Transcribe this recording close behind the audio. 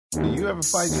Did you ever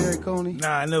fight Jerry Cooney? Nah,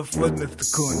 I never fought Mr.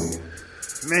 Cooney.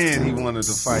 Man, he wanted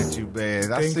to fight you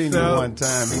bad. I seen him one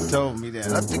time. He told me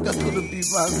that. I think I told the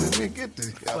people, I said, man, get this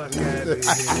guy. Fuck out of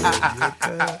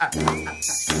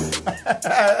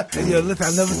here. Yo, listen,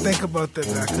 I never think about that.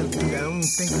 I don't even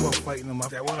think about fighting him.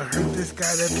 I want to hurt this guy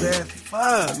that bad.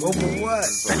 Fuck, over what?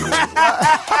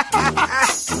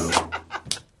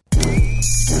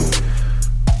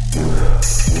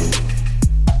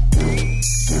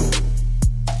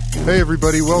 Hey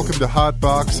everybody, welcome to Hot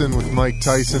Boxing with Mike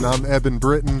Tyson. I'm Eben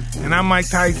Britton. And I'm Mike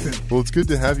Tyson. Well, it's good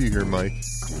to have you here, Mike.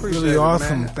 Really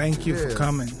awesome. Thank you for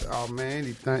coming. Oh,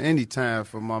 man, anytime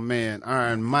for my man,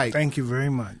 Iron Mike. Thank you very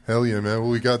much. Hell yeah, man. Well,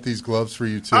 we got these gloves for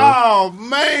you, too. Oh,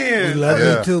 man. We love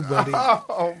you, too, buddy.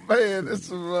 Oh, man, this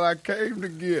is what I came to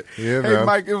get. Yeah, hey, man.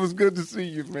 Mike, it was good to see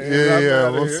you, man. Yeah.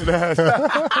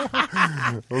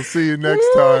 We'll see you next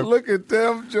time. Look at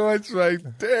them joints right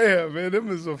there, man. Them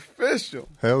is official.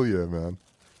 Hell yeah, man.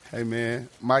 Hey, man,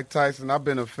 Mike Tyson, I've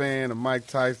been a fan of Mike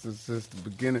Tyson since the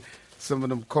beginning. Some of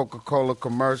them Coca-Cola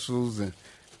commercials and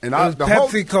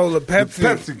Pepsi-Cola.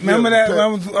 Remember that?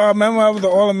 Remember I was the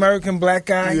All-American black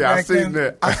guy? Yeah, I seen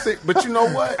then? that. But you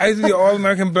know what? I used to be an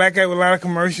All-American black guy with a lot of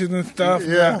commercials and stuff.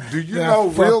 Yeah. Do you know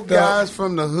real guys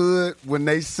from the hood, when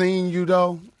they seen you,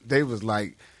 though, they was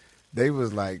like,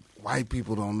 white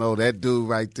people don't know that dude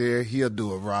right there, he'll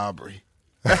do a robbery.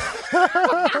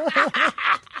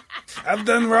 I've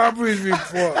done robberies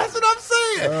before. That's what I'm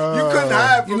saying. You couldn't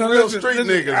hide from real street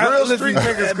niggas. Street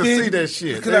niggas could see that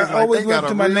shit. Because I always went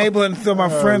to my neighborhood and saw my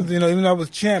friends, even though I was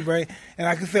champ, right? And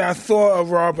I could say I saw a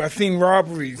robbery. I seen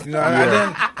robberies, I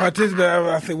didn't participate.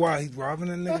 I said, wow, he's robbing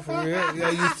a nigga for real?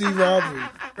 Yeah, you see robberies.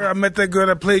 I met that girl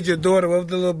that played your daughter. What was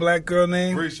the little black girl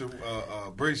name?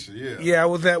 Brescia, yeah. Yeah, I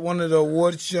was at one of the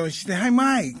awards shows. She said, hey,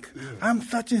 Mike, I'm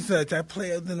such and such. I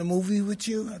played in a movie with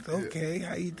you. I said, okay,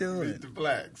 how you doing? Meet the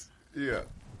blacks. Yeah.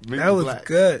 That was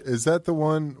good. Is that the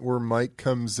one where Mike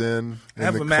comes in? I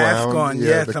have a mask on.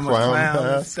 Yes, I'm a clown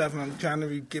and stuff, and I'm trying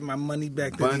to get my money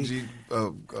back. Bungee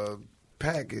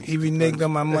package. He reneged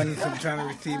on my money, so I'm trying to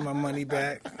receive my money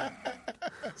back.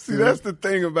 See, that's the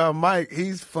thing about Mike.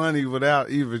 He's funny without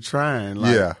even trying.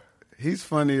 He's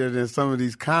funnier than some of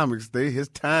these comics. His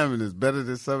timing is better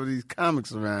than some of these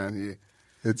comics around here.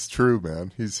 It's true,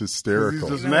 man. He's hysterical.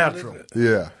 He's just natural.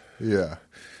 Yeah.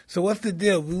 So what's the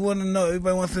deal? We want to know.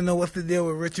 Everybody wants to know what's the deal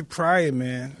with Richard Pryor,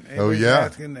 man. Everybody's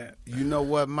asking that. You know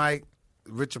what, Mike?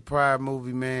 Richard Pryor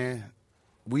movie, man.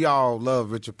 We all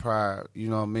love Richard Pryor. You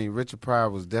know what I mean? Richard Pryor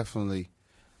was definitely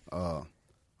our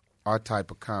type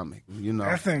of comic.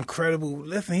 That's incredible.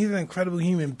 Listen, he's an incredible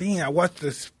human being. I watched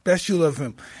a special of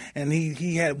him, and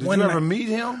he had one. Did you ever meet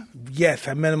him? Yes,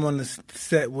 I met him on the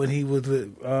set when he was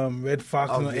with Red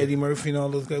Fox and Eddie Murphy and all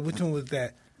those guys. Which one was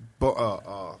that?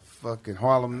 Fucking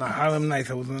Harlem Nights. Harlem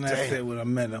Nights. I was on that set when I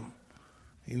met him.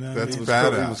 That's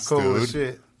badass. He was cool as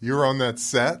shit. You were on that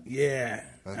set? Yeah.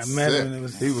 That's I met sick. him. And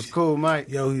he was cool, Mike.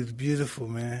 Yo, he was beautiful,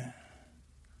 man.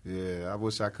 Yeah, I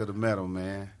wish I could have met him,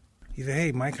 man. He said,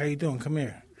 hey, Mike, how you doing? Come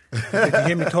here. Did you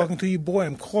hear me talking to you, boy?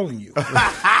 I'm calling you.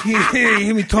 You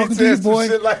hear me talking to you, boy?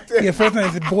 Shit like that. Yeah, first time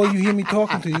I said, boy, you hear me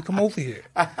talking to you? Come over here.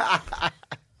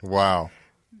 Wow.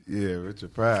 Yeah,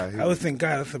 Richard Pryor. I would think,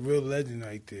 God, that's a real legend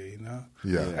right there,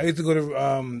 Yeah. I used to go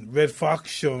to Red Fox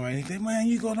show, and he said, man,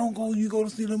 you go to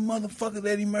see the motherfuckers,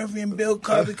 Eddie Murphy and Bill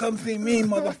Cosby. Come see me,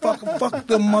 motherfucker. Fuck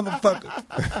them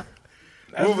motherfuckers.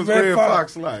 What was Red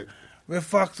Fox like? Red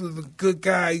Fox was a good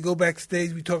guy. You go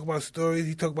backstage, we talk about stories.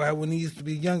 He talked about how when he used to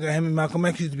be younger, him and Malcolm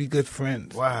X used to be good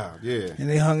friends. Wow, yeah. And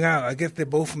they hung out. I guess they're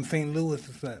both from St. Louis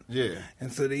or something. Yeah.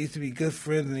 And so they used to be good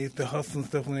friends, and they used to hustle and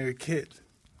stuff when they were kids.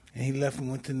 And he left and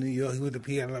went to New York.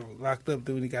 He got locked up.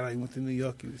 Then when he got out, he went to New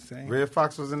York, he was saying. Red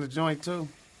Fox was in the joint, too?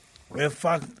 Red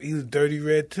Fox, he was Dirty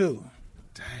Red, too.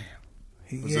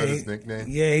 Damn. Was that his nickname?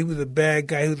 Yeah, he was a bad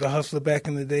guy. He was a hustler back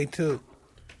in the day, too.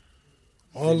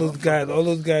 All those guys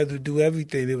would do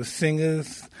everything. They were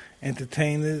singers,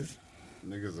 entertainers.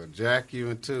 Niggas will jack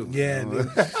you, too. Yeah,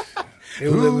 they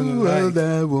were living the life.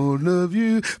 I won't love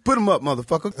you. Put them up,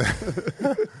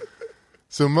 motherfucker.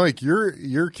 So, Mike,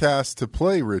 you're cast to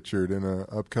play Richard in an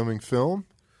upcoming film?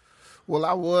 Well,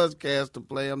 I was cast to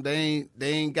play him. They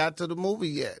ain't got to the movie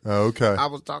yet. Oh, okay. I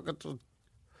was talking to.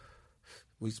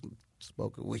 We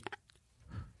spoke a week.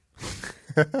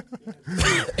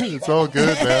 It's all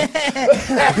good, man.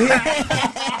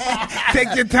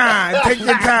 Take your time. Take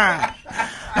your time.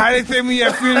 How they say when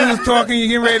your funeral was talking, you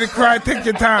getting ready to cry? Take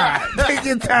your time. Take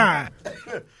your time.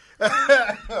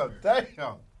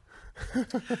 Damn.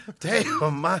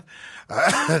 Damn,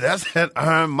 that's that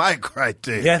Iron Mike right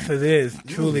there. Yes, it is.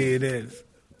 Truly, it is.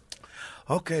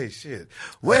 Okay, shit.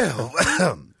 Well,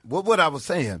 what I was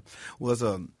saying was,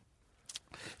 the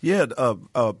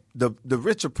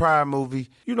Richard Pryor movie,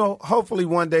 hopefully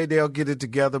one day they'll get it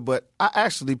together. But I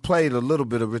actually played a little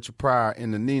bit of Richard Pryor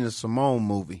in the Nina Simone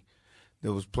movie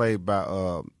that was played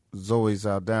by Zoe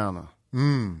Saldana.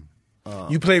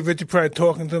 You played Richard Pryor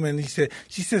talking to him, and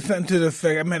she said something to the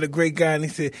effect, I met a great guy, and he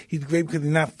said, he's great because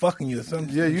he's not fucking you or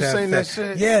something. Yeah, you seen that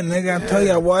shit? Yeah, nigga, I tell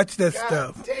you, I watched that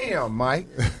stuff. Damn, Mike.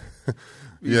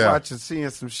 Watching, seeing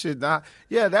some shit. That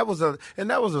was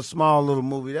a small little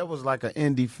movie. That was like an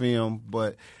indie film,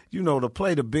 but to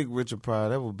play the big Richard Pryor,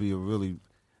 that would be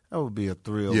a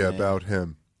thrill. Yeah, man. about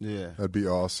him. Yeah, that'd be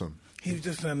awesome. He was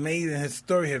just amazing. His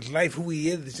story, his life, who he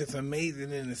is just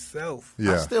amazing in itself.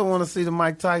 Yeah. I still want to see the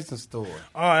Mike Tyson story.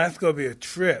 Oh, that's gonna be a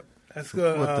trip. That's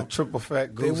gonna with the triple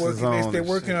fat gooses on. They're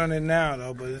working on it now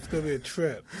though, but it's gonna be a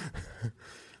trip.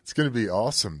 It's gonna be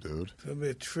awesome, dude. It's gonna be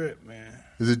a trip, man.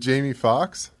 Is it Jamie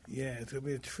Foxx? Yeah, it's gonna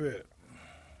be a trip.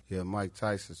 Yeah, Mike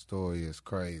Tyson's story is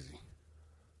crazy.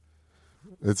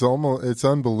 It's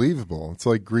unbelievable. It's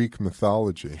like Greek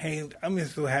mythology. Hey, I'm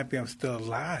just so happy I'm still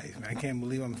alive. I can't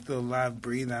believe I'm still alive,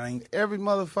 breathing. Every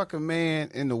motherfucking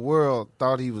man in the world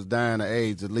thought he was dying of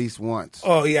AIDS at least once.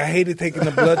 Oh, yeah, I hated taking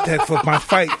the blood test for my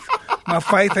fights.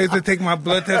 I used to take my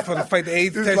blood test for the fight, the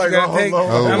AIDS test like, you gotta take.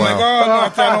 I'm like, no,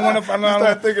 I don't want to. I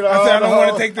don't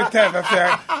want to take the test. I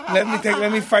said,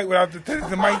 let me fight without the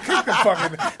test. And Mike, take the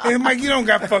fucking. And Mike, you don't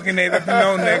got fucking AIDS. I said,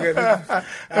 no, nigga.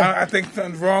 I think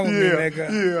something's wrong with me, nigga.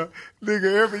 Yeah,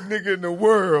 nigga, every nigga in the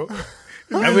world.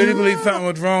 I really believe something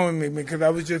was wrong with me because I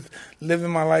was just living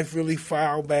my life really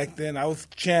foul back then. I was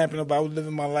champion, but I was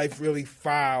living my life really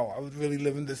foul. I was really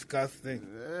living disgusting.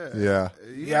 Yeah.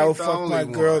 I would fuck my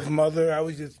girl's mother. I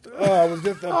was just a pig. I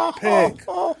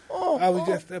was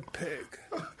just a pig.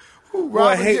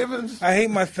 I hate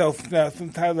myself now.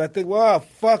 Sometimes I think,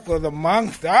 fuck, or the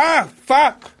monster.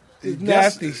 Fuck. It's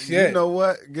nasty shit. You know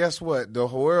what? Guess what? The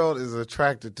world is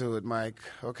attracted to it, Mike.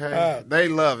 Okay? They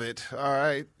love it. All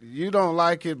right? You don't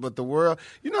like it, but the world.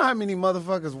 You know how many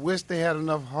motherfuckers wish they had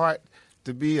enough heart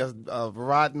to be a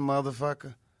rotten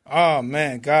motherfucker? Oh,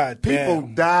 man. God People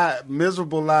damn. die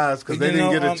miserable lives because they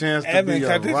didn't get a chance to be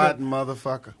a rotten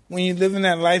motherfucker. When you live in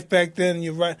that life back then,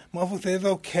 you're right. Motherfucker say it's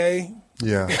okay.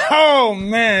 Yeah. Oh,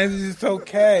 man, it's just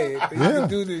okay. You can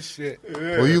do this shit.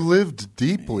 Yeah. Well, you lived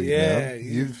deeply, man.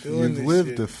 You've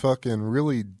lived a fucking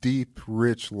really deep,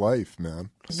 rich life, man.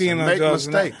 Being on make drugs,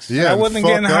 mistakes. I wasn't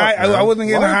getting high. I wasn't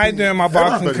getting high during my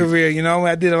boxing career.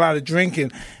 I did a lot of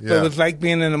drinking, but it was like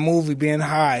being in a movie, being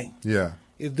high. Yeah.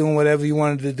 You're doing whatever you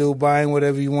wanted to do, buying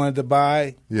whatever you wanted to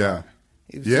buy. Yeah.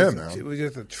 Man. It was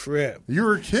just a trip. You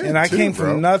were a kid, and I came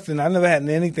bro. from nothing. I never had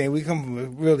anything. We come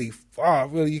from really far.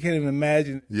 Really, you can't even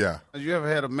imagine. Yeah. You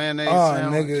ever had a mayonnaise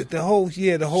sandwich? Nigga, the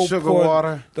whole sugar poor,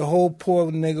 water, the whole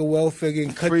poor nigga welfare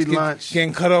free lunch,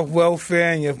 getting cut off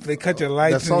welfare, and they cut your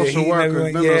lights. The social worker,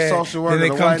 remember the social worker, then they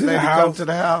the come white to lady the house. come to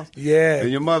the house. Yeah.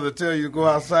 And your mother tell you to go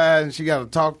outside, and she got to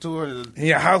talk to her. And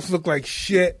your house look like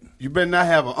shit. You better not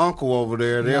have an uncle over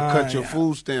there. They'll cut your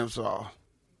food stamps off.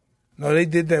 No, they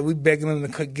did that. We begging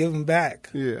them to give them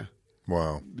back. Yeah.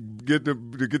 Wow. Get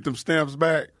them stamps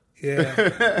back. Yeah.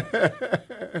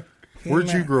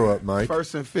 Where'd you grow up, Mike?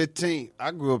 1st and 15th.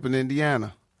 I grew up in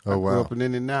Indiana. Oh, wow. I grew up in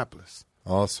Indianapolis.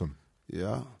 Awesome.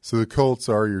 Yeah. So the Colts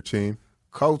are your team?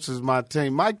 Colts is my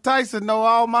team. Mike Tyson know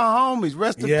all my homies.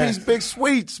 Rest in peace, Big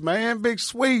Sweets, man. Big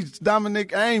Sweets.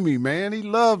 Dominic Amy, man. He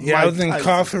loved Mike I was Tyson.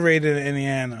 incarcerated in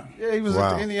Indiana. Yeah, he was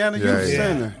at the Indiana Youth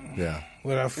Center. Yeah.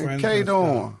 With our friends. K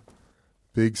Dawn.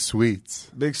 Big Sweets.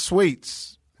 Big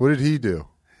Sweets. What did he do?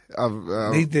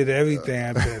 He did everything.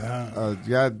 I bet, huh?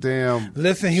 Goddamn.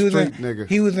 Listen, he was in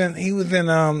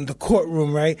the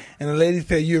courtroom, right? And the lady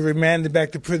said, "You're remanded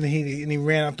back to prison." And he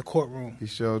ran out the courtroom. He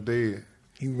sure did.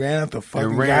 He ran out the fucking.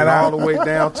 And ran all the way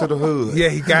down to the hood. Yeah,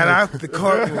 he got out the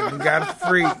courtroom and got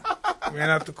free. Ran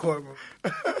out the courtroom.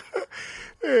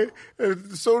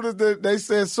 As soon as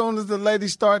as soon as the lady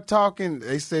started talking,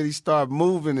 they said he started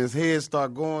moving, his head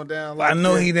started going down. Like I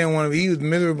know he didn't want to. He was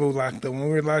miserable locked up. When we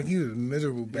were locked, he was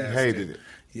miserable. Bastard. He hated it.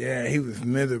 Yeah, he was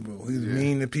miserable. He was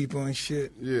mean to people and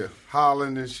shit. Yeah,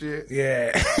 hollering and shit.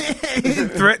 Yeah, he was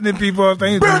threatening people all the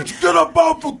time. Bitch, get up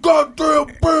off the goddamn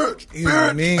bitch. He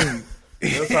was mean.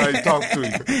 That's how he talked to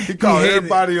you. He called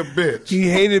everybody a bitch. He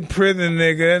hated prison,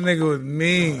 nigga. That nigga was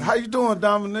mean. How you doing,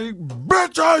 Dominique?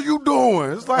 Bitch, how you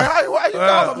doing? It's like, why you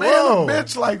call a man a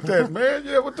bitch like that, man?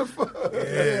 Yeah, what the fuck?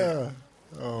 Yeah.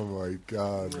 Oh, my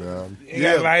God, man. You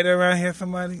got a lighter around here,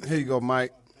 somebody? Here you go,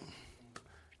 Mike.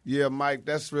 Yeah, Mike,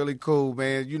 that's really cool,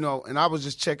 man. And I was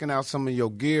just checking out some of your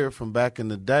gear from back in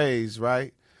the days,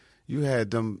 right? You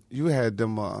had them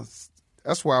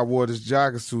That's why I wore this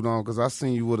jogger suit on, because I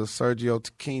seen you with a Sergio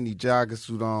Tacchini jogger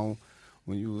suit on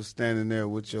when you was standing there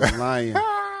with your lion.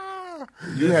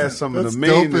 You had some of the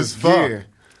meanest gear.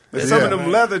 And some of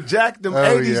them leather jackets, them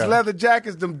 80s leather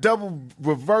jackets, them double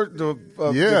revert, dude.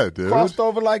 Crossed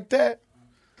over like that.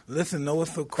 Listen, know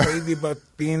what's so crazy about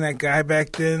being that guy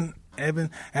back then, Eben?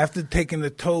 After taking the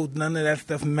toad, none of that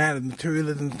stuff matters.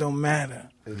 Materialism don't matter.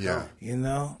 It don't. You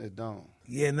know? It don't.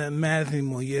 Yeah, nothing matters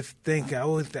anymore. You just think.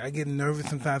 I get nervous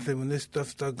sometimes. When this stuff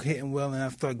starts hitting well and I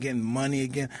start getting money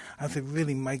again, I say,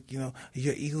 really, Mike, you know, is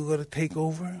your ego going to take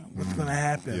over? What's going to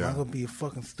happen? Am I going to be a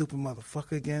fucking stupid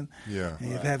motherfucker again? Yeah.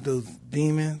 And you have those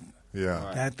demons.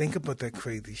 Yeah. I think about that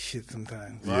crazy shit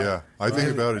sometimes. Yeah. I think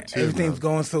about it too. Everything's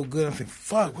going so good. I'm saying,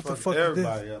 fuck, what the fuck is this?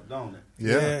 Everybody up, don't it?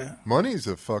 Yeah. Money's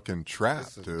a fucking trap,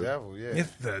 It's the dude. devil, yeah.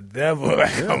 It's the devil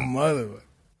like a mother.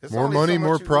 It's More only money, so much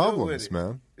more you can do problems, with it.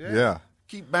 man. Yeah. Yeah.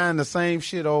 Keep buying the same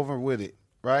shit over with it,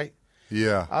 right?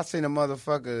 Yeah. I seen a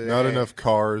motherfucker. Not enough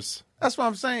cars. That's what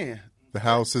I'm saying. The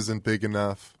house isn't big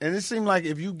enough. And it seemed like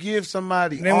if you give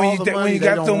somebody Then all when the you, money, when you they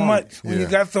got don't so want much, it. when you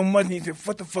got so much, and you say,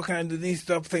 "What the fuck can I do?" These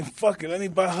stuff, saying, "Fuck it, let me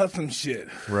buy her some shit.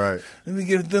 Right. Let me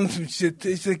give them some shit."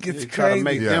 This shit gets You try crazy. to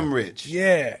make them rich.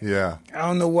 Yeah. Yeah. I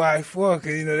don't know why. Fuck,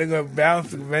 you know they're gonna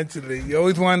bounce eventually. You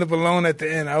always wind up alone at the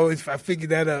end. I figured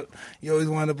that out. You always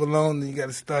wind up alone, and you got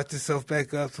to start yourself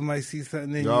back up. Somebody sees something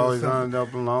in you. You always end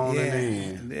up alone Yeah. in the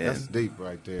end. Yeah. That's deep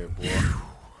right there, boy.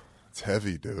 It's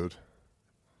heavy, dude.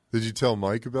 Did you tell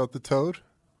Mike about the toad?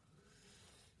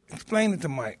 Explain it to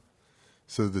Mike.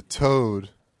 So the toad,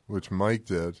 which Mike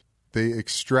did, they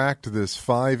extract this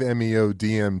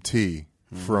 5-MeO-DMT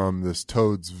from this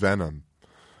toad's venom.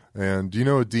 And do you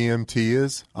know what DMT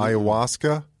is?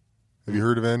 Ayahuasca? Have you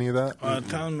heard of any of that?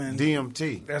 Tell him, man.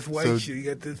 DMT. That's white So- shit. You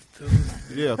got this.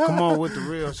 Yeah, come on with the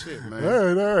real shit, man.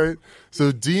 All right.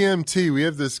 So DMT, we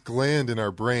have this gland in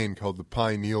our brain called the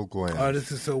pineal gland. Oh,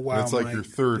 this is so wild. It's like Mike. your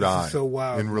third this eye. Is so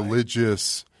wild. In Mike.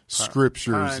 religious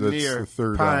scriptures, that's the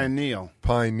third pineal. eye.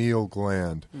 Pineal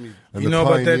gland. And You the know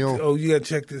about that? pineal- Oh, you got to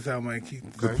check this out, Mike.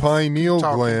 The pineal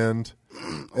Talking. gland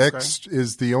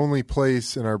is the only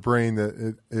place in our brain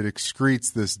that it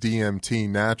excretes this DMT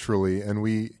naturally, and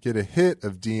we get a hit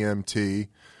of DMT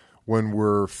when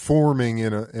we're forming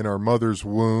in our mother's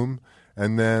womb,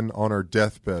 and then on our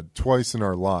deathbed, twice in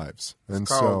our lives. And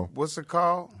so, What's it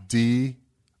called? DMT.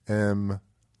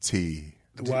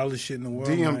 The wildest shit in the world.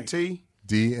 DMT.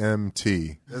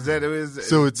 DMT. Is that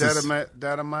So it's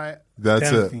dynamite?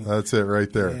 That's Dancing. it. That's it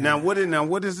right there. Yeah. Now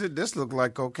what is it? This look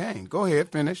like cocaine. Go ahead,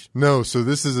 finish. No, so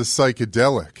this is a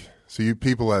psychedelic. So you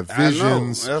people have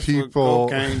visions. I know. That's People.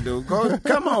 what cocaine do.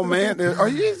 Come on, man. Are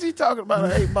you is he talking about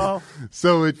an 8-ball?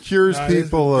 So it cures Nah, this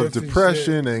people is of different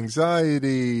depression,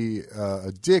 anxiety,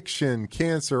 addiction,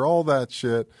 cancer, all that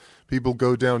shit. People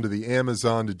go down to the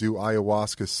Amazon to do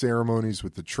ayahuasca ceremonies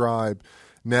with the tribe.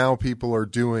 Now people are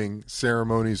doing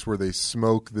ceremonies where they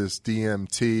smoke this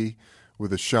DMT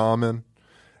with a shaman.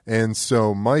 And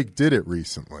so Mike did it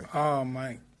recently. Oh,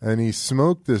 Mike. And he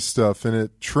smoked this stuff, and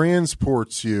it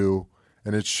transports you,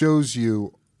 and it shows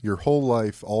you your whole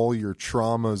life, all your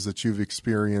traumas that you've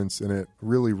experienced, and it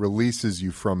really releases you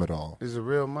from it all. Is it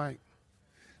real, Mike?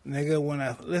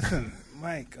 Nigga, listen,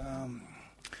 Mike,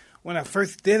 when I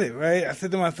first did it, right, I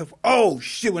said to myself, oh,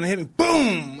 shit, when it hit me,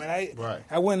 boom! And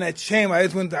I went in that chamber. I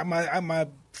just went to my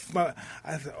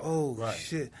I said, oh,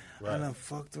 shit. I done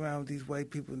fucked around with these white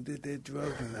people and did their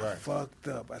drugs, and I fucked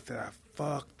up. I said, I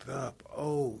fucked up.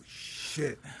 Oh,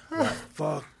 shit. I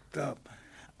fucked up.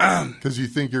 Because you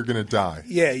think you're going to die.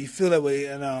 Yeah, you feel that way.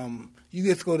 And you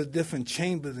just go to different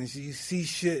chambers and you see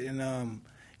shit, and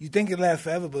you think it lasts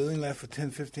forever, but it only lasts for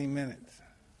 10, 15 minutes.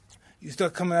 You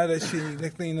start coming out of that shit, and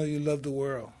next thing you know, you love the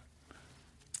world.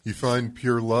 You find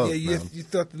pure love, Yeah, man. you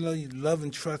start to know love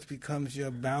and trust becomes your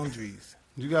boundaries.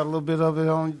 You got a little bit of it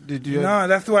on? Did you? No,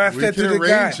 that's what I We said to can the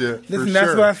guy. arrange it, for Listen, that's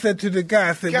sure. what I said to the guy.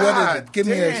 I said, what is God it? Give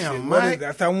me that damn, shit. What is Mike. it?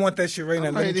 I said, I want that shit right now.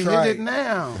 I'm Let ready me to try hit it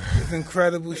now. It's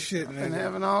incredible shit, Been man.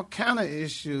 having all kind of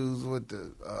issues with the.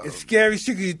 It's scary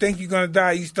shit because you think you're going to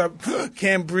die. You start,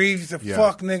 can't breathe. You say, Yeah.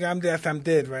 fuck, nigga, I'm dead. I said, I'm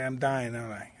dead, right? I'm dying. I'm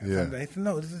like, Yeah. He said,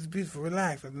 no, this is beautiful.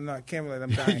 Relax. I said, no, I can't relax.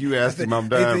 I'm dying. You asked I said, him, I'm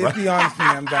dying, he said, right? Be honest with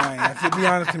me, I'm dying. I said, be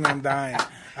honest with me, I'm dying.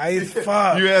 I just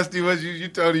fuck. You asked him what you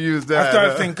told him you was dying. I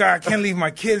started thinking, God, I can't leave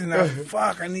my kids now.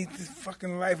 Fuck, I need this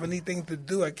fucking life. I need things to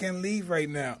do. I can't leave right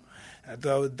now. I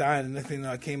thought I was dying, and next thing you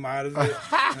know, I came out of it,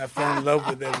 and I fell in love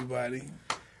with everybody.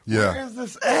 Yeah. Where's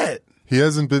this at? He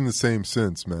hasn't been the same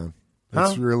since, man.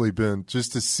 It's really been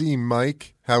just to see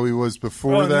Mike how he was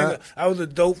before that. Nigga, I was a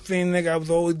dope fiend, nigga. I was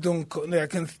always doing nigga. I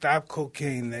couldn't stop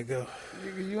cocaine, nigga.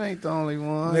 Nigga, you ain't the only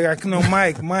one. Nigga, I couldn't. No,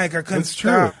 Mike, I couldn't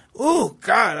stop. Oh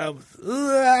God, I was.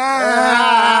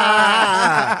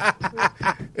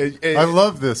 I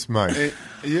love this Mike.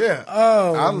 Yeah.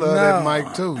 Oh, I love that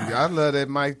Mike too. I love that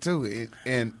Mike too.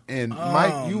 And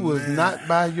Mike, you was not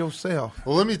by yourself.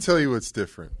 Well, let me tell you what's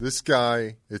different. This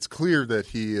guy, it's clear that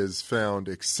he has found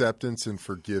acceptance and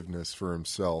forgiveness for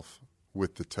himself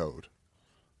with the Toad.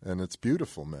 And it's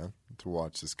beautiful, man, to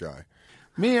watch this guy.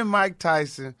 Me and Mike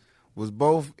Tyson was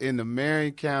both in the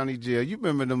Marion County Jail. You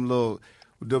remember them little...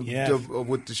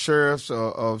 with the sheriffs, Judge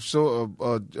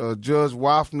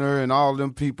Waffner and all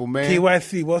them people, man.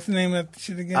 KYC, what's the name of that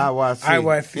shit again?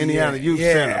 IYC. Indiana Youth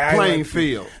Center,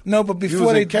 Plainfield. No, but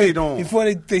before they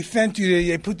sent you there,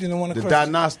 they put you in one of the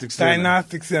Diagnostic Center.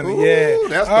 Diagnostic Center, Ooh, yeah.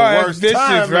 That's the worst vicious,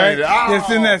 time, right? Oh,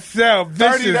 it's in that cell.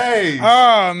 30 days.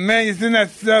 Oh, man, it's in that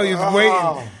cell. You're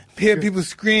waiting. Hear people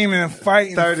screaming and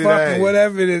fighting, fucking days.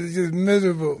 Whatever it is. It's just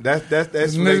miserable. That's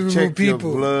when they check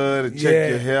people. Your blood and check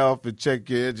your health and check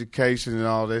your education and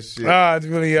all that shit. It's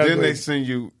really ugly. Then they send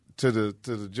you to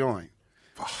the joint.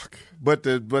 Fuck. But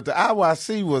the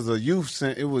IYC was a youth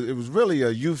center. It was really a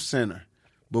youth center.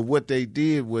 But what they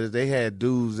did was they had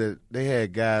guys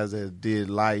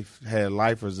that had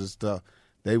lifers and stuff.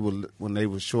 When they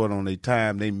were short on their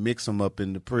time, they mix them up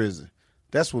in the prison.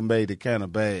 That's what made it kind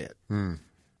of bad.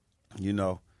 You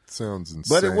know, sounds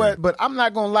insane. But I'm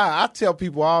not gonna lie. I tell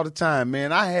people all the time,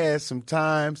 man. I had some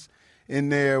times in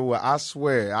there where I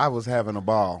swear I was having a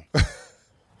ball.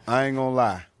 I ain't gonna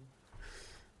lie.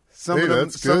 Some of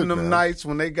them nights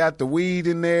when they got the weed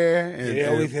in there, and they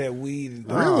always had weed.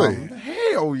 Really?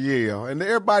 Hell yeah! And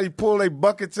everybody pull their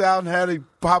buckets out and had their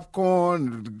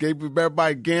popcorn. Gave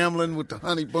everybody gambling with the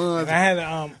honey buns. And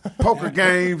I had poker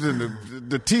games and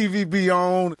the TV be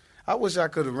on. I wish I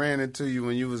could have ran into you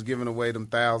when you was giving away them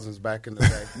thousands back in the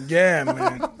day. Yeah,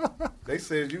 man. They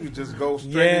said you could just go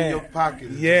straight in your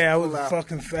pocket. Yeah, I was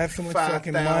fucking had so much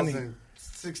fucking money.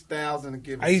 6,000 and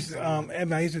give. I used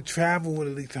to travel with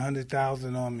at least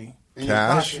 100,000 on me.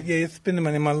 Cash? Yeah, you spend the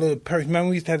money in my little purse.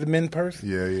 Remember we used to have the men purse?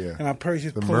 Yeah. And my purse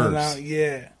just pulling out.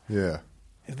 Yeah.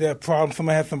 Is there a problem?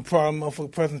 Somebody had some problem. For a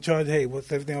person charge, hey,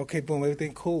 what's everything okay? Boom,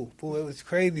 everything cool. Boom, it was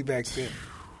crazy back then.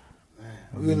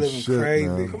 We were living crazy.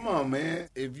 Man. Come on, man.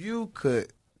 If you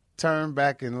could turn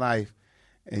back in life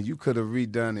and you could have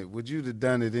redone it, would you have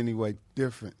done it any way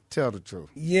different? Tell the truth.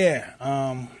 Yeah.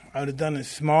 I would have done it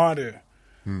smarter.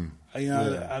 I'd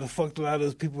have fucked a lot of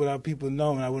those people without people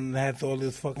knowing. I wouldn't have had all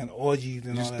those fucking orgies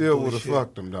and all that. You still would have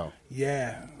fucked them, though.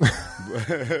 Yeah.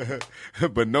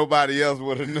 But nobody else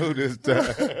would have knew this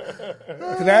time.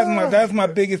 That's my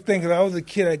biggest thing. Because I was a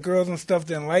kid, that girls and stuff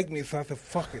didn't like me. So I said,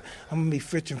 fuck it. I'm going to be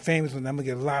rich and famous and I'm going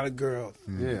to get a lot of girls.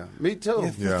 Yeah, me too.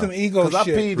 It's some ego shit. Because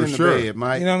I peed in the bed,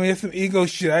 Mike. You know what I mean? It's some ego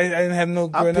shit. I didn't have no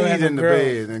girl. I peed in the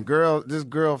bed. And this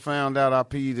girl found out I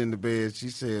peed in the bed. She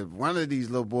said, one of these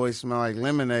little boys smell like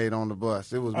lemonade on the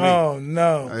bus. It was me. Oh,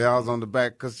 no. I was on the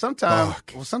back. Because sometime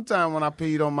when I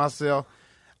peed on myself,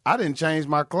 I didn't change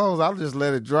my clothes. I just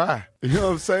let it dry. You know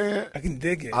what I'm saying? I can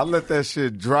dig it. I let that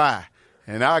shit dry.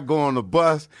 And I go on the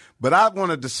bus. But I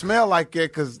wanted to smell like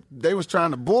that because they was trying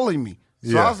to bully me.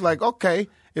 So I was like, okay,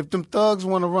 if them thugs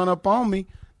want to run up on me,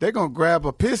 they're going to grab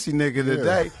a pissy nigga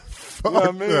today. You know what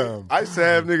I mean? Them. I used to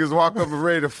have niggas walk up and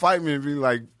ready to fight me and be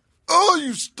like, oh,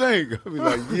 you stink. I'd be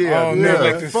like, yeah, nigga,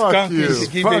 like the fuck skunk you. To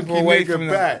keep people away nigga from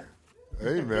back.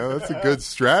 Hey, man, that's a good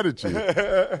strategy.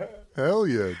 Hell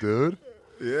yeah, dude.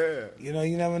 Yeah. You know,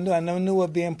 you never knew. I never knew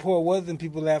what being poor was, and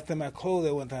people laughed at my clothes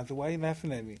at one time. I said, why are you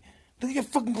laughing at me? Look at your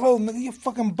fucking clothes. Look at your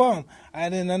fucking bum. I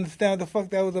didn't understand what the fuck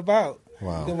that was about.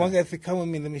 Wow. Then one guy said, come with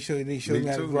me. Let me show you. Then he showed me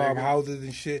how to rob houses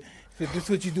and shit. He said, this is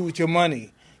what you do with your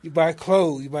money. You buy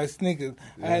clothes. You buy sneakers.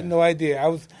 Yeah. I had no idea. I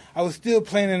was still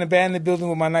playing in the abandoned building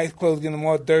with my nice clothes, getting them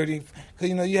all dirty. Because,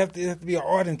 you know, you have to be an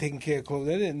art in taking care of clothes.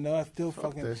 I didn't know. I still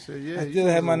fucking... I still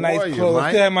had my nice clothes. Mike. I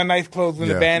still had my nice clothes in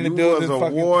the abandoned building. You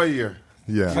was a warrior.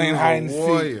 Yeah. Playing hide and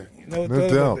seek. You know, no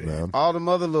doubt, man. All them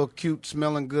other little cute,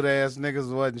 smelling good ass niggas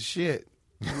wasn't shit.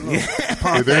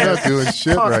 Yeah, they're not doing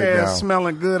shit right now. Ass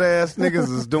smelling good ass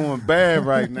niggas is doing bad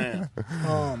right now.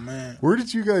 Oh man. Where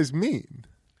did you guys meet?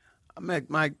 I met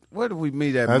Mike. Where did we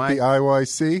meet at? At Mike? the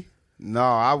IYC? No,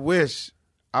 I wish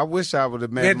I would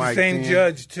have met Mike. We had the same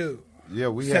judge too. Yeah,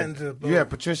 we had. You had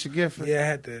Patricia Gifford. Yeah, I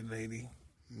had that lady.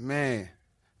 Man,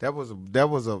 that was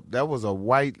a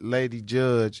white lady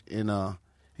judge in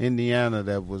Indiana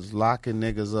that was locking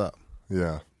niggas up.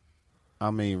 Yeah.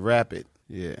 I mean, rapid.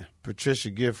 Yeah, Patricia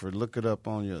Gifford. Look it up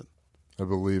on your. I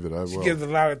believe it. I will. She gives a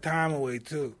lot of time away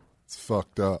too. It's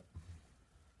fucked up.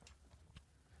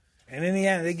 In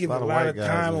Indiana, they give a lot of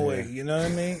time away. You know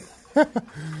what I mean?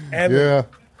 Yeah.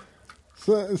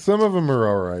 So, some of them are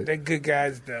all right. They're good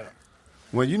guys, though.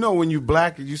 Well, when you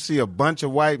black and you see a bunch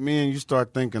of white men, you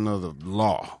start thinking of the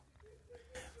law.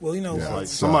 Well, like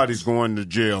somebody's going to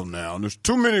jail now, and there's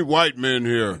too many white men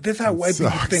here. This is how white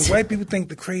people think. White people think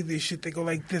the craziest shit. They go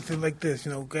like this and like this.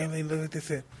 They look at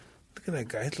this and look at that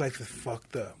guy. His life is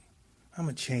fucked up. I'm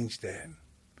going to change that.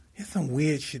 It's some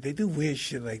weird shit. They do weird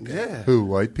shit like that. Yeah. Who,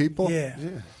 white people? Yeah.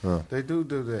 Huh. They do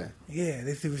that. Yeah.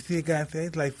 They see a guy and say,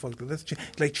 his life fucked up. Let's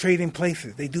like trading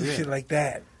places. They do shit like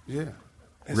that. Yeah.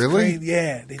 That's really? Crazy.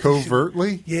 Yeah. They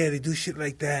covertly? They do shit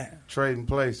like that. Trading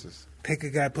places. Take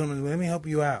a guy, put him in, let me help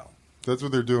you out. That's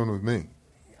what they're doing with me.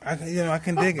 I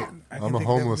can dig it. I'm a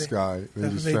homeless guy.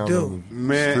 That's what they do.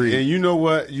 Man, street. And you know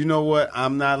what?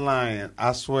 I'm not lying.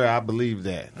 I swear I believe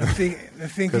that.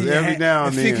 Because every now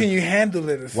and then, can you handle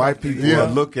it or something? White people will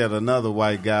look at another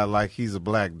white guy like he's a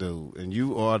black dude, and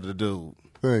you are the dude.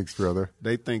 Thanks, brother.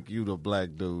 They think you the black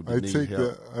dude. I take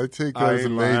that as a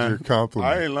major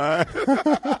compliment. I ain't lying.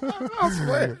 I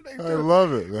swear. I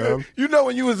love it, man.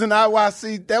 When you was in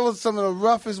IYC, that was some of the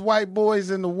roughest white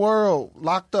boys in the world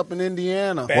locked up in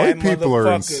Indiana. White people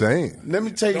are insane. Let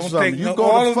me tell you something. You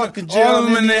go to fucking jail all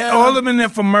of them in there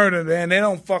for murder, man. They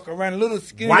don't fuck around. Little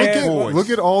skinny white boys.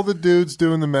 Look at all the dudes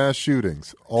doing the mass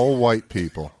shootings. All white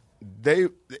people.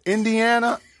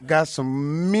 Indiana got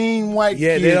some mean white kids.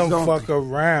 Yeah, they don't fuck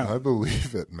around. I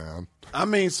believe it, man. I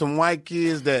mean, some white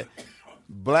kids that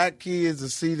black kids will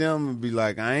see them and be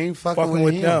like, I ain't fucking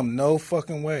with him. Them. No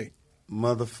fucking way.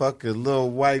 Motherfucker,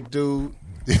 little white dude.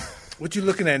 What you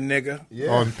looking at, nigga? Yeah.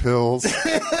 On pills.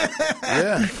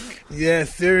 Yeah. Yeah,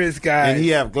 serious guy. And he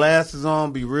have glasses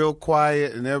on, be real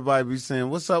quiet, and everybody be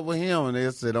saying, what's up with him? And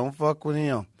they'll say, don't fuck with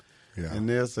him. Yeah. And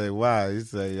they'll say, why? He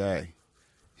say, hey,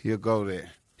 he'll go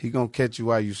there. He gonna catch you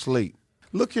while you sleep.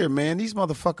 Look here, man. These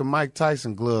motherfucking Mike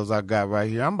Tyson gloves I got right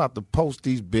here. I'm about to post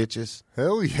these bitches.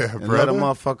 Hell yeah, and brother. let a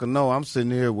motherfucker know I'm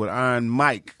sitting here with Iron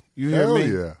Mike. You hear Hell me?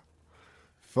 Hell yeah.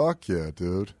 Fuck yeah,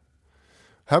 dude.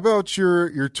 How about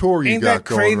your tour you Ain't got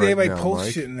that crazy? going right Everybody now, post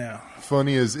Mike? shit now.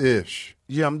 Funny as ish.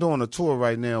 Yeah, I'm doing a tour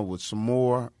right now with some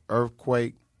more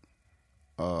Earthquake,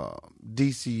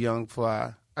 DC Young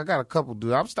Fly. I got a couple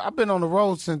dudes. I've been on the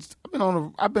road since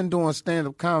I've been doing stand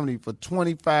up comedy for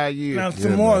 25 years. Now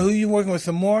some more. Man. Who you working with?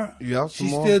 Some more? Yeah,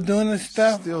 She's still doing this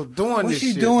stuff. Still doing What's this shit.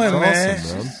 What's she doing, man?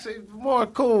 Awesome, man. She's more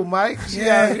cool, Mike. She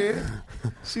out here.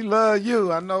 She love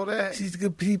you. I know that. She's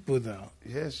good people though.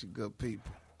 Yeah, she good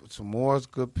people. But some more is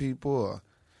good people.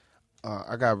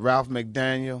 I got Ralph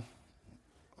McDaniel,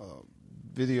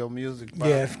 video music. Yeah,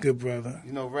 that's good, brother.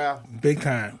 You know Ralph? Big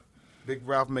time. Big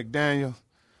Ralph McDaniel.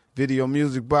 Video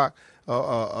music box.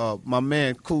 My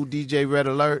man, Cool DJ Red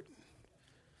Alert.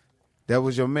 That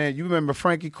was your man. You remember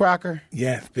Frankie Crocker?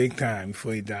 Yes, big time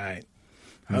before he died.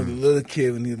 I was a little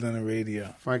kid when he was on the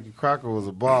radio. Frankie Crocker was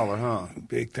a baller, huh?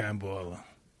 Big time baller.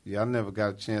 Yeah, I never got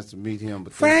a chance to meet him.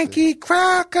 But Frankie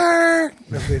Crocker!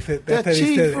 That's the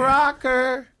Chief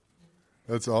Crocker.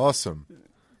 That's awesome.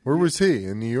 Where was he?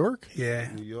 In New York? Yeah.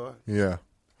 New York? Yeah.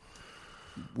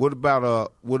 What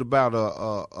about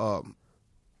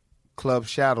Club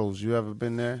Shadows? You ever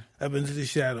been there? I've been to the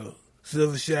Shadows.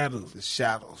 Silver Shadows. The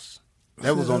Shadows.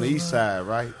 That was on the east side,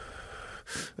 right?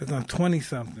 It's on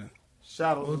 20-something.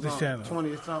 Shadows was was the on Shadows? 20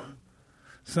 or something?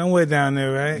 Somewhere down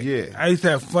there, right? Yeah. I used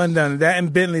to have fun down there. That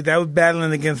and Bentley. That was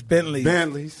battling against Bentley.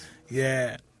 Bentleys.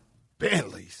 Yeah.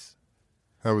 Bentleys.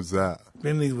 How was that?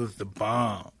 Bentley was the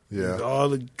bomb. Yeah. All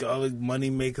the money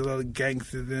makers, all the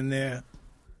gangsters in there.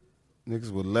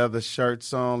 Niggas with leather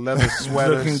shirts on, leather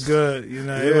sweaters. Looking good,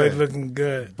 everybody looking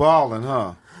good. Balling,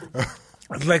 huh?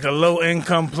 It's like a low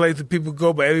income place that people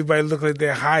go, but everybody look like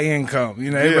they're high income.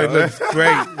 Everybody looks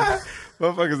great.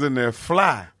 Motherfuckers in there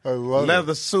fly. I love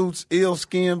leather suits, eel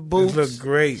skin boots. They look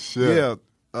great. Shit.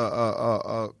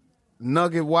 Yeah.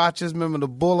 Nugget watches. Remember the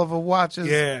Bolivar watches?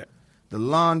 Yeah. The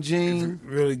Longines.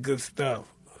 Really good stuff.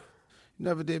 You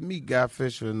never did meet Guy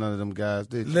Fisher or none of them guys,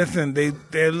 did you? Listen, they're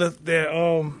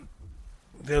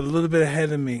a little bit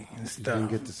ahead of me and stuff. You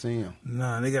didn't get to see him.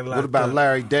 No, they got a lot. What about up.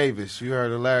 Larry Davis? You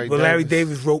heard of Larry Davis? Well, Larry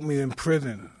Davis wrote me in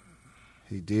prison.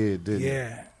 He did, didn't he?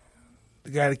 Yeah. The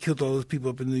guy that killed all those people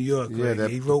up in New York. Yeah, right?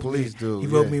 that he wrote police me, dude. He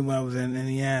wrote me when I was in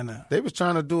Indiana. They was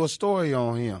trying to do a story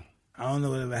on him. I don't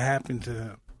know whatever happened to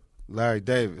him. Larry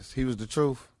Davis. He was the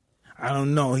truth? I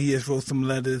don't know. He just wrote some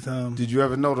letters. Did you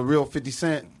ever know the real 50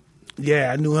 Cent?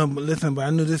 Yeah, I knew him. But I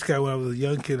knew this guy when I was a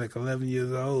young kid, like 11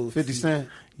 years old. 50 Cent?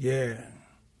 Yeah.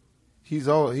 He's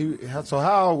old. So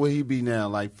how old would he be now?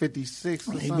 Like 56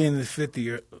 or something? He be in his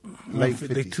 50 or late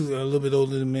 50s. 50s. A little bit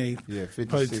older than me. Yeah, 56.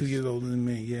 Probably 2 years older than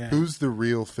me, yeah. Who's the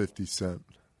real 50 Cent?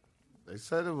 They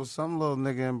said it was some little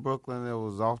nigga in Brooklyn that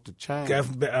was off the chain.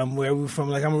 Where we from?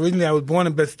 Like, I was born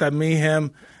in Bed-Stuy. Me,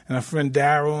 him, and our friend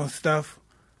Daryl and stuff.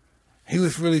 He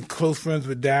was really close friends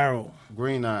with Daryl.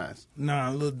 Green Eyes. Nah,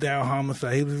 little Daryl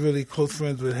Homicide. He was really close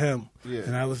friends with him. Yeah.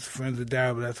 And I was friends with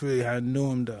Daryl, but that's really how I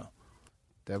knew him, though.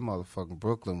 That motherfucking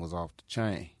Brooklyn was off the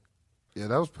chain. Yeah,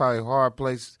 that was probably a hard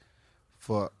place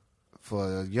for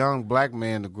a young black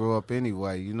man to grow up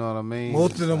anyway. You know what I mean?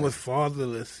 Most of them was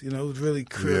fatherless. You know, it was really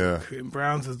crib. Yeah.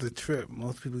 Browns was the trip.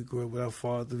 Most people grew up without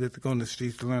fathers. They had to go in the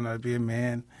streets to learn how to be a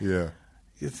man. Yeah.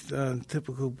 It's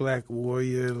typical black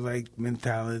warrior-like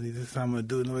mentality. This is how I'm going to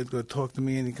do it. Nobody's going to talk to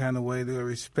me any kind of way. They're going to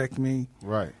respect me.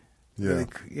 Right.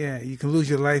 Yeah. You can lose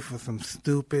your life for some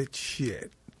stupid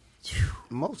shit.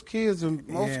 Most kids in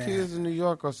New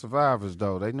York are survivors,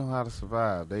 though. They know how to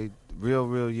survive. They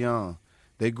real young.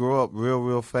 They grow up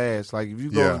real fast. Like if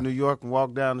you go to New York and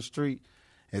walk down the street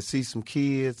and see some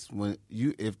kids,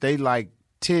 if they like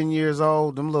 10 years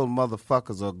old, them little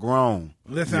motherfuckers are grown.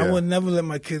 Listen, I would never let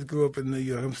my kids grow up in New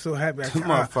York. I'm so happy.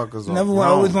 Motherfuckers are grown. I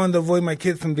always wanted to avoid my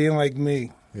kids from being like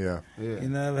me. Yeah. You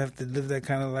know, I have to live that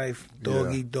kind of life,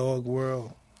 dog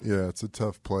world. Yeah, it's a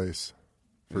tough place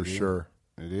for sure.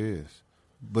 It is.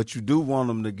 But you do want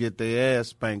them to get their ass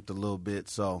spanked a little bit,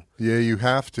 so. Yeah, you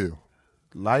have to.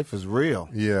 Life is real.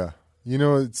 Yeah. You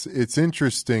know, it's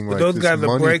interesting. But like those this guys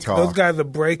money will break. talk. Those guys will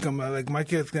break them. Like my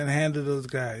kids can handle those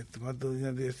guys.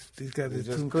 These guys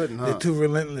they're too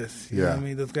relentless. You know what I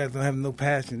mean? Those guys don't have no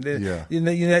passion. You're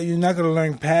not going to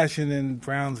learn passion in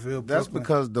Brownsville. That's Brooklyn.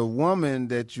 because the woman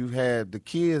that you have the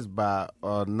kids by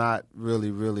are not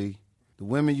really. The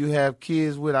women you have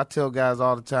kids with, I tell guys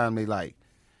all the time, they like,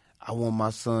 I want my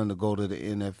son to go to the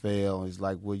NFL. It's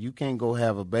like, well, you can't go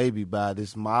have a baby by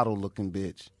this model-looking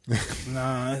bitch.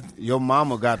 Nah. Your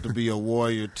mama got to be a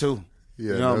warrior, too.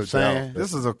 Yeah, you know what I'm saying? Doubt.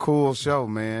 This is a cool show,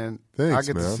 man. Thanks, I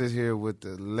get man. to sit here with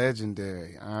the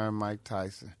legendary Iron Mike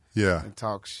Tyson. Yeah. And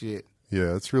talk shit.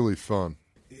 Yeah, it's really fun.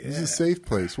 Yeah. This is a safe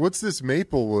place. What's this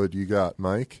Maplewood you got,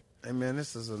 Mike? Hey, man,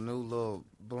 this is a new little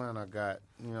blend I got.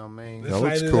 You know what I mean? That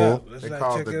looks cool.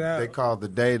 They call the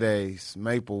Day Days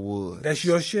Maplewood. That's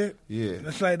your shit? Yeah.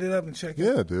 Let's light it up and check it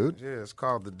out. Yeah, dude. Yeah, it's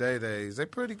called the Day Days. They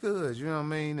pretty good. You know what I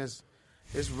mean? It's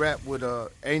wrapped with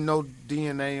ain't no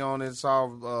DNA on it. It's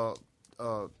all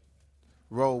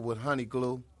rolled with honey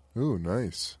glue. Ooh,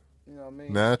 nice. You know what I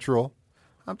mean? Natural.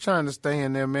 I'm trying to stay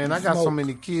in there, man. I got so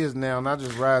many kids now, and I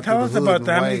just ride Tell through the hood us about and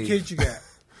that. How wave. many kids you got?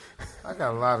 I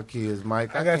got a lot of kids,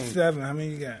 Mike. I got 7. How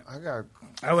many you got?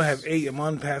 I would have 8.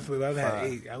 One passed away. I would have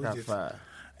 8. I got 5.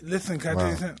 Listen, can I tell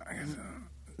you something?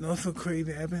 No, so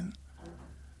crazy, Evan.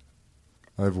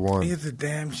 I have 1. It's a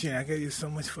damn shame. I got you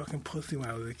so much fucking pussy when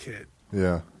I was a kid.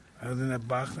 Yeah. I was in that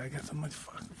box. I got so much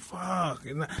fuck.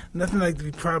 And nothing like to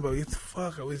be proud of. It's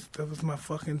fuck. That was my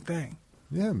fucking thing.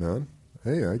 Yeah, man.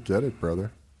 Hey, I get it,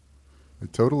 brother. I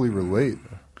totally relate.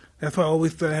 That's why I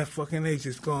always thought I had fucking age.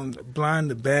 Just going blind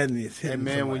to badness. Hey,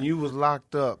 man, when you was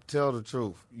locked up, tell the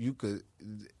truth. You could.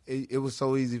 It was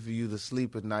so easy for you to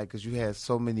sleep at night because you had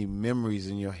so many memories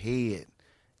in your head.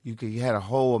 You had a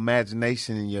whole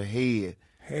imagination in your head.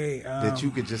 Hey, that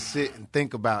you could just sit and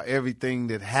think about everything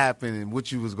that happened and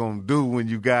what you was gonna do when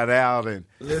you got out. And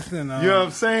listen, you know what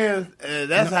I'm saying?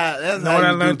 That's how what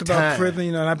I learned about prison.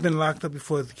 You know, and I've been locked up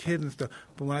before as a kid and stuff.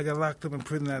 But when I got locked up in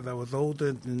prison, as I was older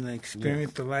and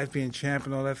experienced the life being champ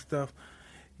and all that stuff,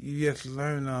 you just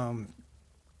learn.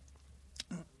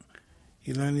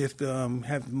 You learn just to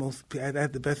have the most. I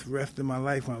had the best rest in my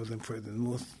life when I was in prison. The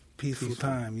most peaceful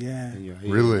time. Yeah.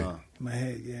 Really? In my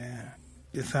head. Yeah.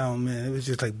 Just how, man, it was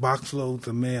just like box loads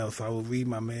of mail, so I would read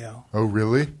my mail. Oh,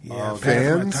 really? Yeah,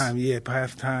 fans? My time. Yeah,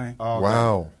 past time. Oh,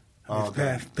 wow.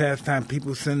 Past time,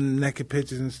 people sending naked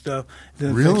pictures and stuff.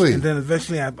 Then really? And then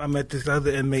eventually I met this other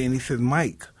inmate, and he said,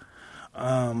 Mike,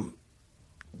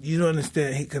 you don't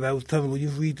understand, because I was telling him, well, you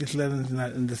read this letter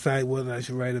and decide whether I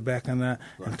should write it back or not,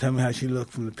 and tell me how she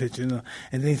looked from the picture. You know?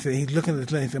 And then he said, he's looking at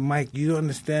this letter, he said, Mike, you don't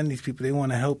understand these people. They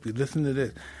want to help you. Listen to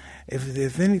this. If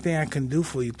there's anything I can do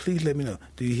for you, please let me know.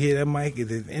 Do you hear that, Mike? If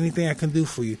there's anything I can do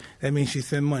for you, that means she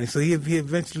send money. So he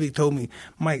eventually told me,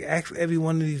 Mike, ask every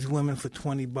one of these women for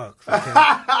 $20.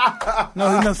 Okay?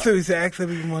 No, seriously, ask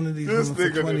every one of these women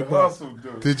for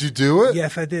 $20. Did you do it?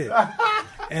 Yes, I did.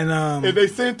 And they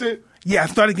sent it? Yeah, I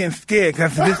started getting scared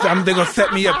because I said, they're going to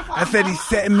set me up. I said, he's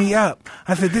setting me up.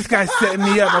 I said, this guy's setting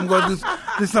me up. I'm going to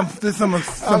do some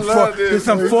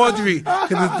forgery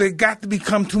because they got to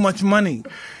become too much money.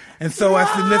 And so I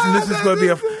said, listen, this is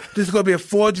going to be a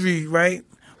forgery, right?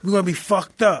 We're going to be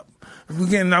fucked up. I'm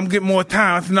getting more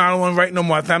time. I said, no, I don't want to write no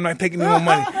more. I said, I'm not taking any more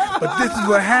money. But this is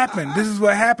what happened. This is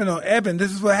what happened on Eben.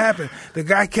 This is what happened. The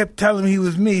guy kept telling me he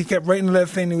was me. He kept writing the letter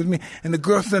saying he was me. And the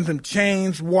girl sent him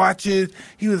chains, watches.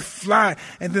 He was fly.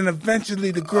 And then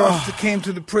eventually the girl came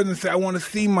to the prison and said, I want to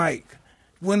see Mike.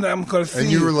 When I'm going to see you.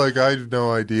 And you were like, I had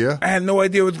no idea. I had no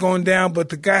idea what was going down, but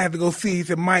the guy had to go see. He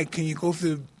said, Mike, can you go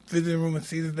to the visiting room and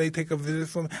see that they take a visit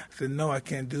for me? I said, no, I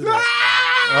can't do that.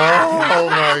 Oh,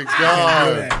 my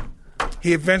God.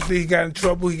 He eventually got in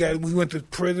trouble. We went to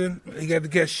prison. He got to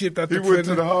get shipped out to prison. He went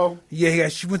to the hole? Yeah,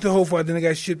 he went to the hole for it. Then he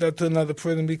got shipped out to another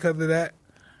prison because of that.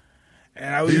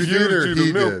 And I was He did.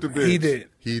 He did.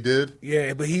 He did?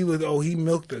 Yeah, but he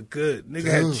milked her good. Nigga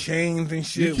had chains and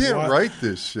shit. You can't write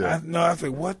this shit. I was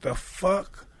like, what the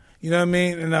fuck? You know what I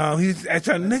mean? And I tried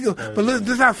to nigga, but look,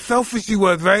 this is how selfish he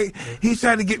was, right? He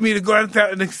tried to get me to go out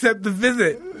there and accept the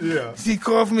visit. Yeah. She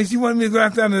called for me. She wanted me to go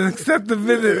out there and accept the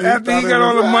visit after he got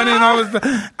all the money and all this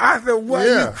stuff. I said, what,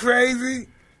 you crazy?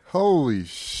 Holy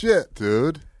shit,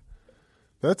 dude.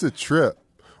 That's a trip.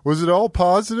 Was it all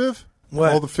positive?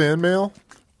 What? All the fan mail?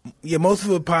 Yeah, most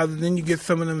of it positive. Then you get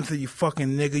some of them and say, you fucking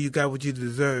nigga, you got what you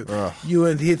deserve. Ugh.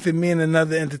 He'd say, me and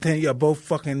another entertainer, you're both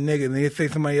fucking niggas. And he'd say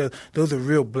somebody else, those are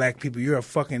real black people. You're a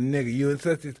fucking nigga. You and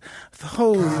such as,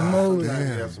 holy moly. You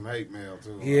have some hate mail,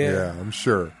 too. Yeah. I'm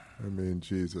sure. I mean,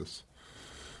 Jesus.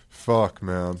 Fuck,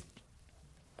 man.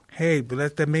 Hey,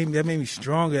 but that made me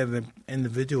stronger as an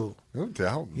individual. No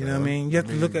doubt, man. You know what I mean? You have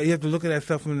to look at that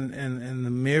stuff in the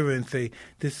mirror and say,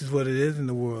 this is what it is in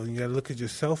the world. And you got to look at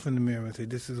yourself in the mirror and say,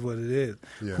 this is what it is.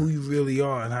 Yeah. Who you really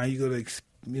are and how you going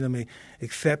to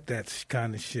accept that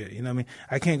kind of shit. You know what I mean?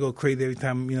 I can't go crazy every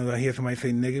time, I hear somebody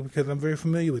say nigga because I'm very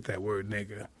familiar with that word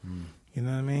nigga. You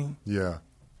know what I mean? Yeah.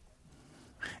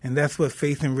 And that's what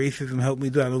facing racism helped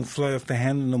me do. I don't fly off the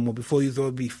handle no more. Before you used to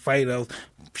always be fight, I was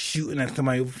shooting at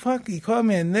somebody. Fuck, you call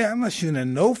me a nigga. I'm not shooting at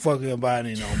no fucking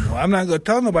body no more. I'm not going to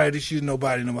tell nobody to shoot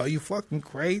nobody no more. Are you fucking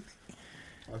crazy?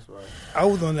 That's right. I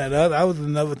was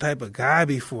another type of guy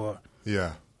before.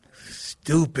 Yeah.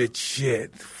 Stupid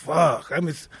shit. Fuck. I'm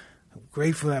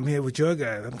grateful I'm here with your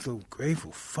guys. I'm so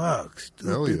grateful. Fuck. Stupid.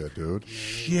 Hell yeah, dude.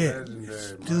 Shit.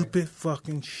 Stupid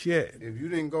fucking shit. If you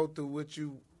didn't go through what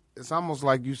it's almost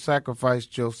like you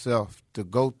sacrificed yourself to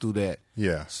go through that.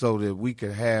 Yeah. So that we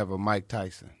could have a Mike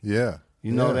Tyson. Yeah.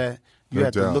 You know that? You No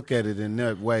have doubt. to look at it in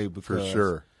that way because, For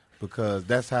sure. Because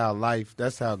that's how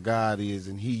God is,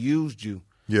 and He used you.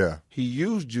 Yeah. He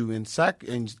used you and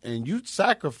you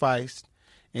sacrificed,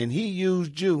 and He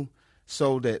used you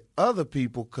so that other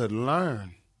people could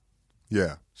learn.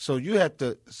 Yeah. So you have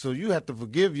to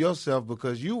forgive yourself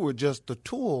because you were just the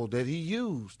tool that He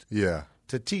used. Yeah.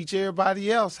 To teach everybody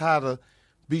else how to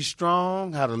be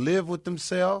strong, how to live with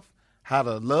themselves, how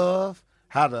to love,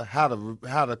 how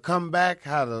to come back,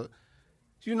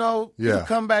 you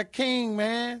come back king,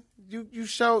 man. You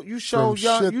show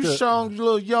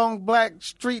little young black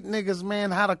street niggas,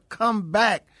 man, how to come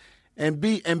back and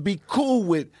be cool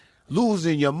with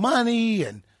losing your money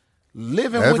and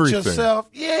living with yourself.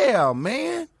 Yeah,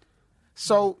 man.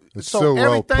 So so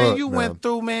well everything put, you man. went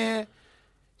through, man.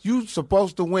 You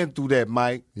supposed to went through that,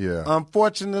 Mike. Yeah.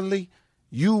 Unfortunately,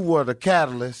 you were the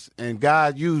catalyst, and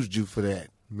God used you for that.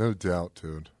 No doubt,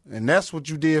 dude. And that's what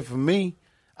you did for me.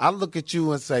 I look at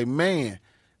you and say, man,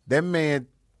 that man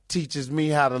teaches me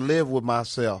how to live with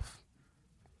myself,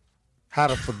 how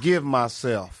to forgive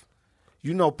myself.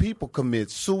 People commit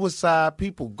suicide,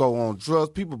 people go on drugs,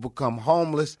 people become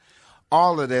homeless,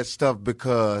 all of that stuff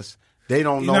because they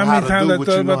don't know how to do what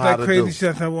you know how to do. Crazy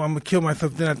shit. I said, well, I'm gonna kill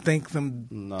myself. Then I think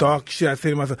some dark shit. I say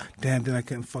to myself, damn, then I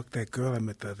couldn't fuck that girl I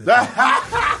met the other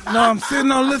day. No, I'm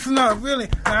sitting on, listen up, really.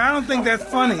 Now, I don't think that's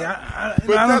funny. I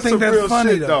don't think that's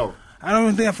funny, though. I don't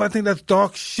even think, if I think that's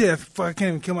dark shit, I can't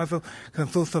even kill myself because I'm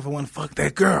so stuff. I want to fuck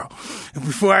that girl. And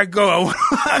before I go, I want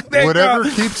to fuck that Whatever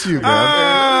girl. keeps you, man.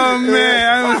 Oh,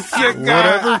 man, I'm a sick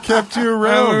guy. Whatever kept you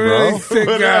around, I'm a really bro. sick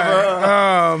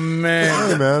guy. Oh,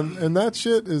 man. Hey, man. And that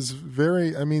shit is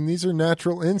these are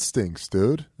natural instincts,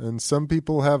 dude. And some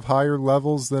people have higher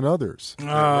levels than others of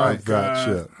that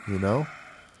shit,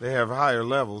 They have higher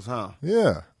levels, huh?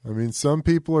 Yeah. Some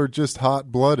people are just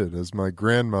hot-blooded, as my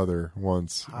grandmother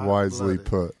once wisely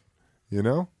put.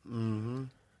 Mm-hmm.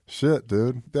 Shit,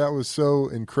 dude. That was so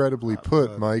incredibly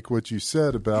put, Mike, what you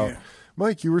said about... Yeah.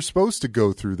 Mike, you were supposed to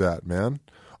go through that, man.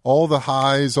 All the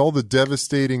highs, all the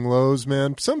devastating lows,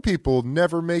 man. Some people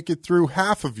never make it through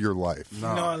half of your life. No.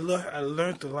 I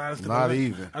learned a lot of stuff. I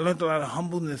learned a lot of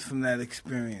humbleness from that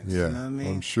experience. Yeah, you know what I mean?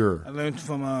 I'm sure. I learned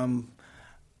from...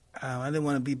 I didn't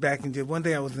want to be back in jail. One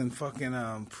day I was in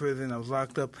fucking prison. I was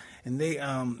locked up, and they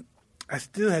I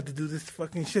still had to do this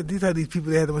fucking shit. These are these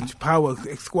people that had a bunch of power,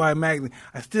 Esquire magazine.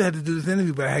 I still had to do this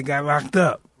interview, but I had got locked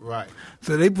up. Right.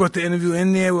 So they brought the interview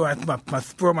in there. Where I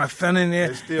brought my son in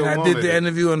there, and I did the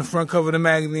interview on the front cover of the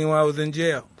magazine while I was in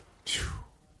jail.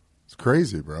 It's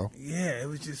crazy, bro. Yeah, it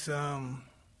was just...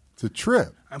 It's a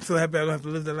trip. I'm so happy I don't have to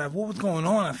live that life. What was going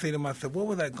on? I say to myself, what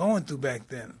was I going through back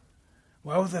then?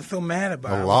 Why was I so mad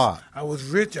about it? A lot. I was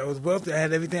rich. I was wealthy. I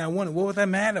had everything I wanted. What was I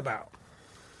mad about?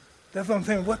 That's what I'm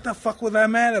saying. What the fuck was I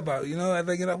mad about? You know, as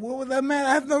I get up, what was I mad?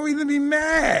 I have no reason to be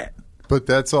mad. But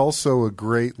that's also a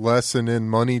great lesson in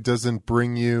money doesn't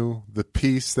bring you the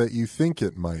peace that you think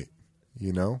it might.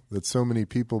 You know, that so many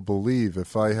people believe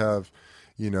if I have,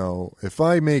 you know, if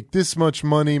I make this much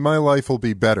money, my life will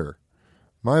be better.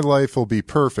 My life will be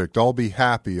perfect. I'll be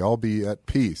happy. I'll be at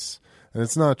peace. And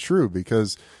it's not true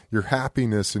because your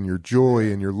happiness and your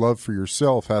joy and your love for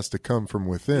yourself has to come from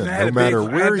within, no matter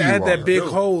where you are. I had that big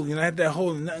hole. You know, I had that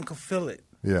hole and nothing could fill it.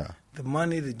 Yeah. The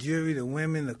money, the jewelry, the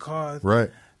women, the cars.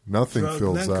 Right. Nothing drugs,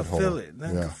 fills nothing that could hole. Fill it.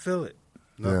 Nothing could fill it.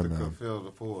 Nothing could fill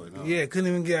the void. No. Yeah, couldn't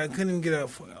even get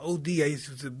out. OD, I used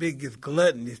to be the biggest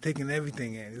glutton. He's taking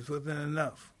everything in. This wasn't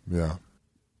enough. Yeah.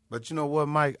 But you know what,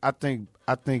 Mike? I think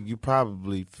you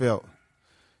probably felt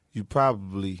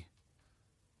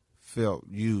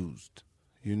used.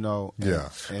 You know. Yeah.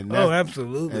 And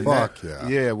absolutely. And fuck yeah.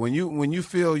 Yeah. When you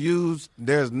feel used,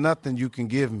 there's nothing you can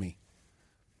give me,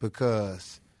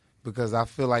 because I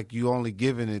feel like you only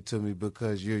giving it to me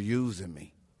because you're using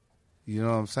me. You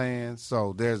know what I'm saying?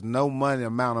 So there's no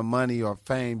amount of money or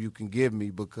fame you can give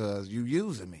me because you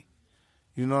using me.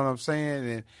 You know what I'm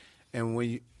saying? And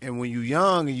when you're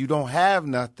young and you don't have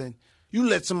nothing, you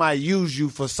let somebody use you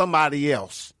for somebody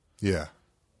else. Yeah.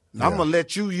 I'm going to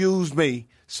let you use me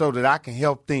so that I can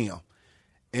help them.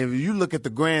 And if you look at the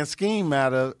grand scheme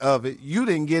out of it, you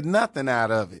didn't get nothing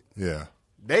out of it. Yeah.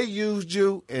 They used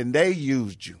you and they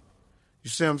used you. You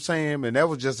see what I'm saying? And that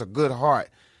was just a good heart.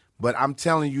 But I'm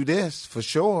telling you this for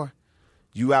sure.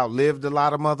 You outlived a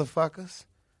lot of motherfuckers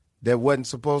that wasn't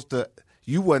supposed to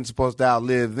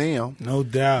outlive them. No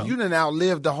doubt. You done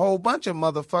outlived a whole bunch of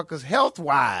motherfuckers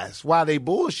health-wise while they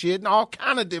bullshitting all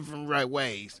kind of different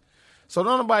ways. So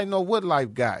don't nobody know what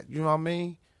life got. You know what I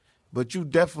mean? But you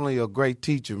definitely a great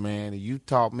teacher, man. And you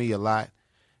taught me a lot.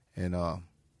 And,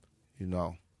 you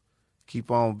know, keep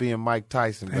on being Mike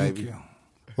Tyson, Thank baby. you.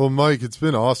 Well, Mike, it's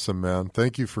been awesome, man.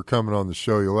 Thank you for coming on the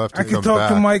show. You'll have to come back. I could talk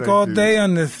to Mike all day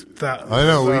on this stuff. I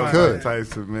know, we could. Mike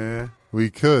Tyson, man. We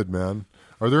could, man.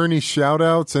 Are there any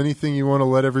shout-outs, anything you want to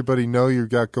let everybody know you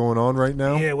got going on right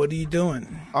now? Yeah, what are you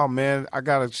doing? Oh, man, I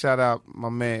got to shout out my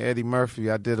man Eddie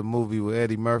Murphy. I did a movie with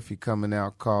Eddie Murphy coming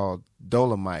out called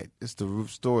Dolomite. It's the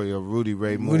story of Rudy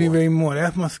Ray Moore. Rudy Ray Moore.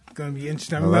 That must going to be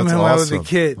interesting. I remember him when I was a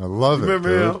kid. I love it,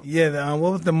 Remember dude. Yeah,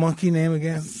 what was the monkey name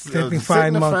again?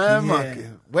 Signifying Monkey. Yeah.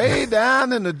 Way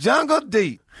down in the jungle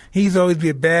deep. He's always be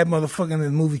a bad motherfucker in the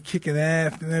movie, kicking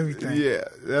ass and everything. Yeah,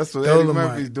 that's what Eddie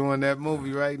Murphy's doing that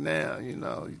movie right now. You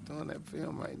know, he's doing that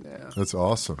film right now. That's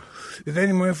awesome. Is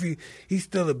Eddie Murphy, he's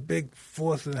still a big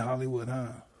force in Hollywood,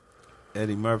 huh?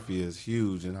 Eddie Murphy is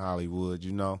huge in Hollywood,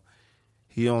 you know.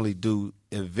 He only do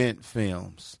event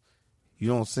films. You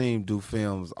don't see him do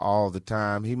films all the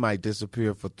time. He might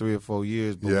disappear for 3 or 4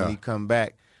 years, but when he come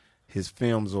back, his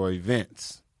films are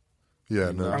events.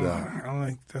 Yeah, no doubt. I'm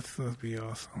like, that's supposed to be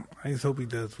awesome. I just hope he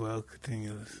does well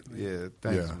continuously. Yeah,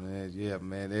 thanks, man. Yeah,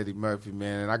 man, Eddie Murphy,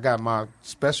 man. And I got my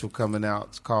special coming out.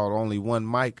 It's called Only One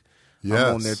Mic. Yes.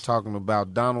 I'm on there talking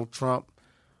about Donald Trump,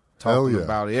 talking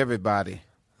about everybody.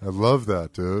 I love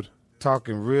that, dude.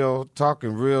 Talking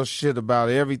real shit about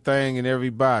everything and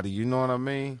everybody. You know what I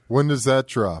mean? When does that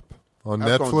drop? On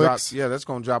Netflix? That's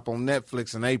going to drop on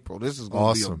Netflix in April. This is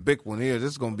going to be a big one here.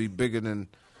 This is going to be bigger than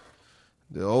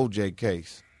the OJ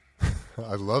case.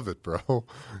 I love it, bro.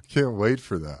 Can't wait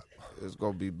for that. It's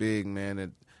going to be big, man.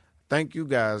 And thank you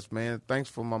guys, man. Thanks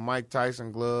for my Mike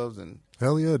Tyson gloves. And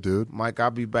hell yeah, dude. Mike,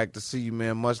 I'll be back to see you,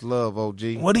 man. Much love,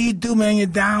 OG. What do you do, man, in your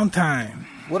downtime?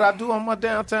 What I do on my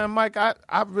downtime, Mike, I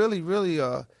really,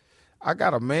 I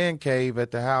got a man cave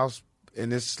at the house,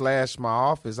 and it's / my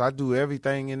office. I do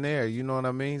everything in there. You know what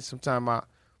I mean? Sometimes I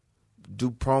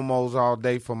do promos all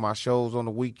day for my shows on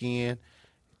the weekend.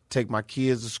 Take my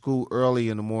kids to school early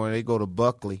in the morning. They go to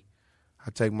Buckley.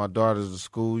 I take my daughters to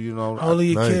school, you know. How old are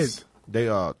your kids? They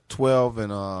are 12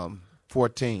 and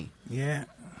 14. Yeah.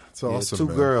 It's awesome, 2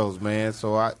 man. girls, man.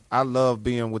 So I love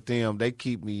being with them. They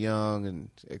keep me young and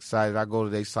excited. I go to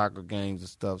their soccer games and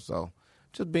stuff. So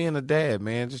just being a dad,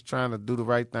 man, just trying to do the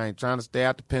right thing, trying to stay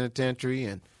out the penitentiary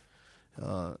and,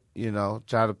 you know,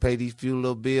 try to pay these few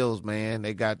little bills, man.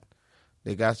 They got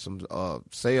some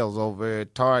sales over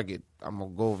at Target. I'm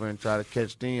going to go over and try to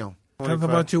catch them. Tell us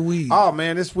about your weed. Oh,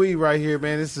 man, this weed right here,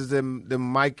 man, this is them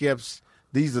Mike Epps.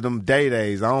 These are them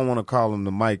Day-Days. I don't want to call them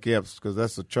the Mike Epps because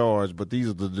that's a charge, but these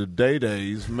are the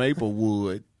Day-Days,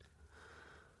 Maplewood.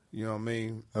 You know what I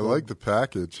mean? I like the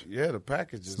package. Yeah, the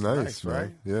package is nice, man.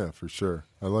 right? Yeah, for sure.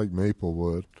 I like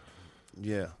Maplewood.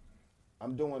 Yeah.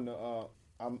 I'm doing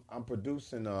I'm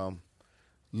producing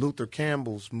Luther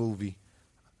Campbell's movie,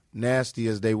 Nasty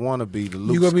as They Wanna Be, the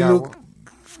Luke You gonna be Skywalker. Luke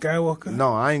Skywalker?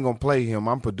 No, I ain't gonna play him.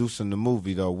 I'm producing the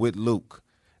movie though with Luke.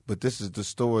 But this is the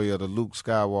story of the Luke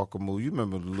Skywalker movie. You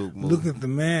remember the Luke movie? Luke is the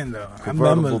man, though.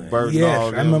 Convertible Bert and all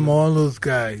I them. remember all those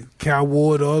guys. Cal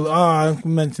Ward, I'm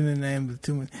mentioning names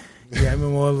too many. Yeah, I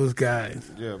remember all those guys.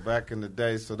 Yeah, back in the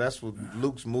day. So that's what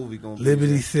Luke's movie gonna be.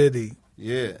 Liberty City.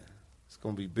 Yeah, it's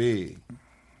gonna be big.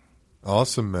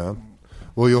 Awesome, man.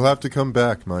 Well, you'll have to come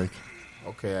back, Mike.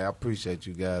 Okay, I appreciate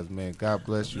you guys, man. God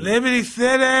bless you. Liberty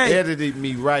City. Edited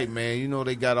me right, man. You know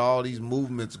they got all these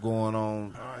movements going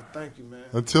on. All right, thank you, man.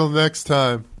 Until next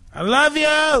time. I love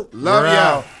you. Love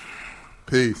y'all.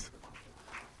 Peace.